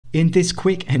In this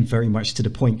quick and very much to the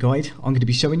point guide, I'm going to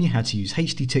be showing you how to use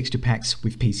HD texture packs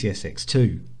with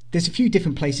PCSX2. There's a few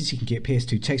different places you can get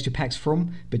PS2 texture packs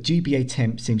from, but GBA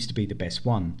Temp seems to be the best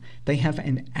one. They have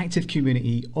an active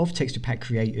community of texture pack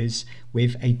creators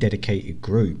with a dedicated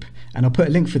group, and I'll put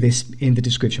a link for this in the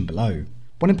description below.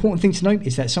 One important thing to note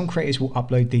is that some creators will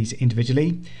upload these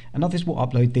individually and others will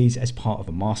upload these as part of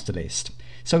a master list.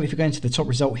 So if you're going to the top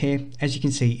result here, as you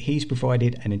can see, he's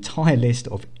provided an entire list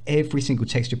of every single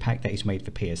texture pack that is made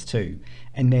for PS2,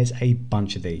 and there's a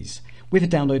bunch of these, with a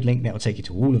download link that will take you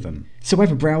to all of them. So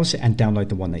either browse and download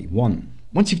the one that you want.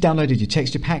 Once you've downloaded your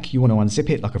texture pack, you want to unzip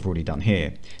it like I've already done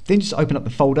here. Then just open up the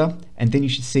folder, and then you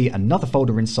should see another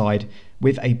folder inside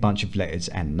with a bunch of letters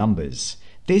and numbers.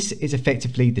 This is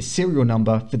effectively the serial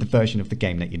number for the version of the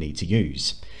game that you need to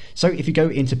use. So if you go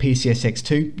into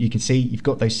PCSX2, you can see you've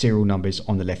got those serial numbers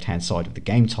on the left hand side of the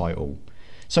game title.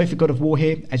 So for God of War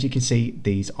here, as you can see,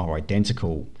 these are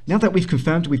identical. Now that we've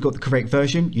confirmed we've got the correct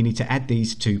version, you need to add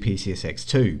these to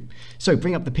PCSX2. So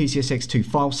bring up the PCSX2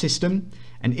 file system,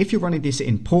 and if you're running this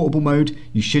in portable mode,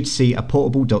 you should see a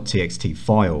portable.txt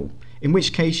file, in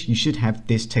which case you should have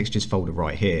this textures folder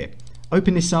right here.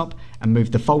 Open this up and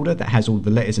move the folder that has all the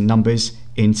letters and numbers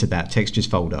into that textures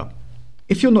folder.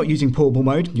 If you're not using portable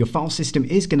mode, your file system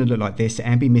is going to look like this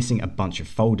and be missing a bunch of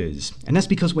folders. And that's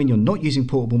because when you're not using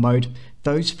portable mode,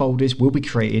 those folders will be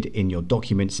created in your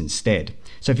documents instead.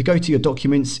 So if you go to your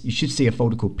documents, you should see a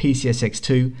folder called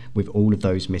PCSX2 with all of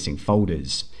those missing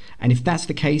folders. And if that's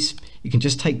the case, you can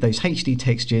just take those HD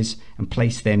textures and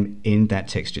place them in that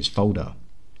textures folder.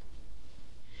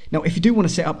 Now, if you do want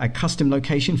to set up a custom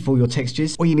location for your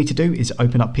textures, all you need to do is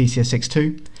open up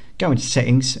PCSX2, go into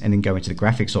settings, and then go into the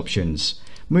graphics options.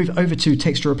 Move over to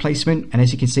texture replacement, and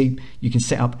as you can see, you can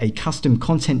set up a custom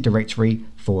content directory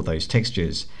for those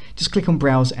textures. Just click on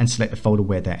browse and select the folder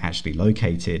where they're actually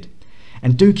located.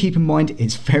 And do keep in mind,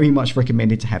 it's very much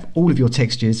recommended to have all of your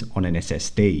textures on an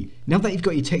SSD. Now that you've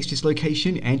got your textures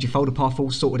location and your folder path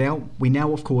all sorted out, we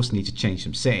now of course need to change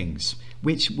some settings,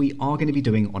 which we are going to be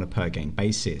doing on a per game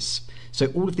basis. So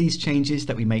all of these changes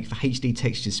that we make for HD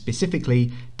textures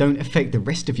specifically don't affect the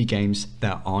rest of your games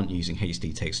that aren't using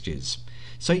HD textures.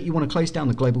 So you want to close down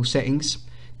the global settings,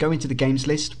 go into the games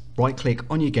list, right click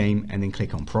on your game and then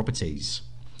click on properties.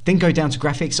 Then go down to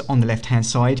graphics on the left hand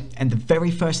side, and the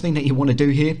very first thing that you want to do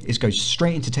here is go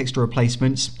straight into texture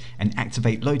replacements and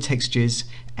activate load textures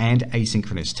and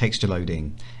asynchronous texture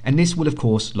loading. And this will of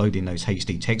course load in those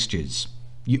HD textures.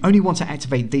 You only want to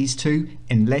activate these two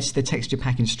unless the texture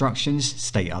pack instructions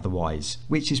state otherwise,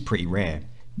 which is pretty rare.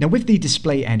 Now with the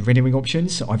display and rendering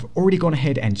options, I've already gone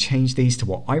ahead and changed these to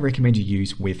what I recommend you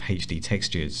use with HD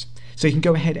textures. So you can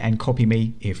go ahead and copy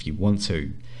me if you want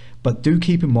to. But do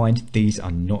keep in mind these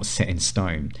are not set in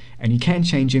stone, and you can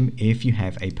change them if you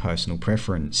have a personal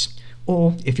preference,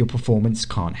 or if your performance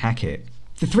can't hack it.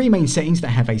 The three main settings that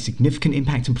have a significant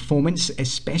impact on performance,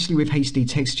 especially with HD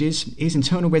textures, is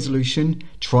internal resolution,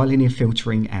 trilinear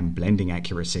filtering and blending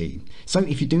accuracy. So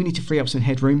if you do need to free up some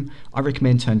headroom, I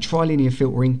recommend turn trilinear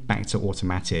filtering back to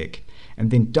automatic, and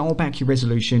then dial back your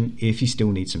resolution if you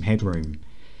still need some headroom.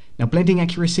 Now blending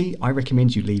accuracy, I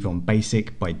recommend you leave on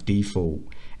basic by default,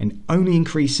 and only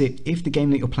increase it if the game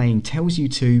that you're playing tells you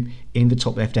to in the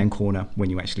top left hand corner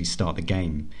when you actually start the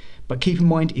game. But keep in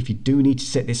mind, if you do need to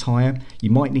set this higher,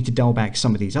 you might need to dial back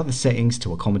some of these other settings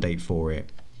to accommodate for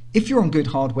it. If you're on good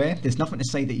hardware, there's nothing to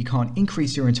say that you can't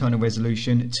increase your internal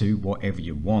resolution to whatever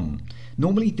you want.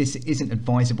 Normally this isn't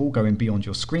advisable going beyond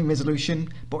your screen resolution,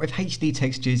 but with HD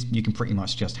textures you can pretty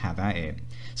much just have at it.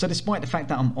 So despite the fact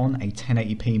that I'm on a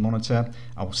 1080p monitor,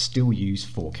 I'll still use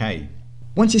 4K.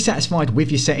 Once you're satisfied with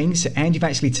your settings and you've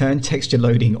actually turned texture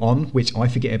loading on, which I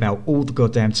forget about all the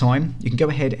goddamn time, you can go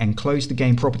ahead and close the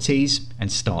game properties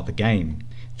and start the game.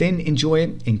 Then enjoy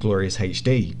it in glorious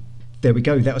HD. There we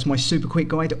go, that was my super quick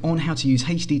guide on how to use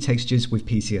HD textures with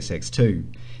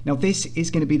PCSX2. Now this is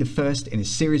going to be the first in a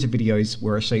series of videos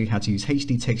where I show you how to use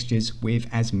HD textures with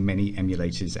as many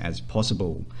emulators as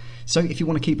possible. So if you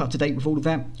want to keep up to date with all of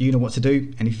that, you know what to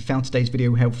do, and if you found today's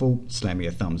video helpful, slam me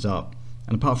a thumbs up.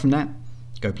 And apart from that,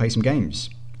 go play some games.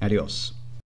 Adios.